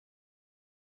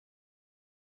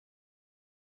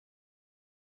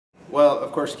Well,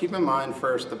 of course, keep in mind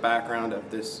first the background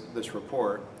of this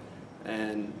report,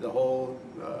 and the whole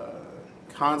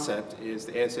concept is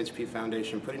the ASHP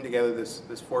Foundation putting together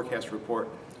this forecast report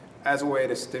as a way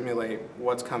to stimulate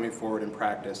what's coming forward in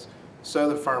practice so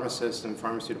that pharmacists and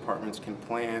pharmacy departments can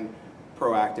plan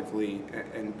proactively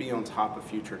and be on top of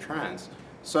future trends.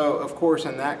 So, of course,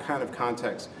 in that kind of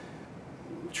context,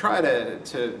 try to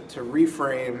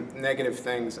reframe negative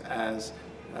things as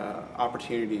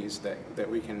opportunities that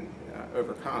we can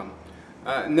overcome.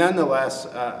 Nonetheless,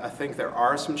 I think there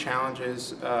are some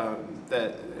challenges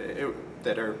that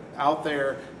are out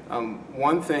there.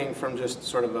 One thing from just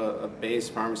sort of a base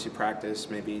pharmacy practice,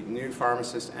 maybe new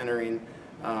pharmacists entering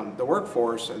the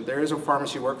workforce, and there is a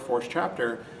pharmacy workforce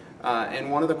chapter, and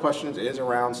one of the questions is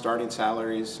around starting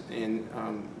salaries in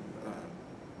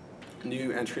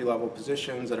new entry-level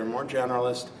positions that are more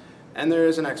generalist, and there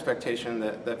is an expectation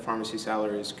that pharmacy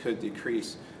salaries could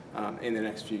decrease in the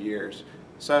next few years.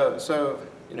 So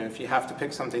you know, if you have to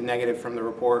pick something negative from the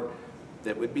report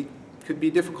that could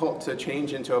be difficult to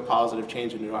change into a positive,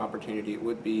 change into an opportunity, it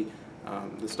would be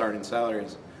the starting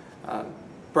salaries.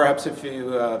 Perhaps if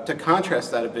you, to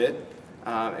contrast that a bit,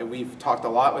 we've talked a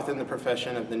lot within the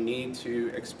profession of the need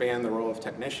to expand the role of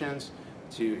technicians,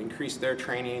 to increase their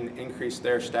training, increase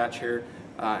their stature,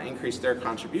 increase their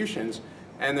contributions.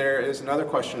 And there is another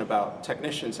question about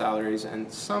technician salaries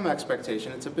and some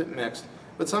expectation, it's a bit mixed,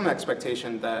 but some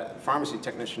expectation that pharmacy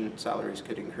technician salaries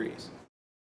could increase.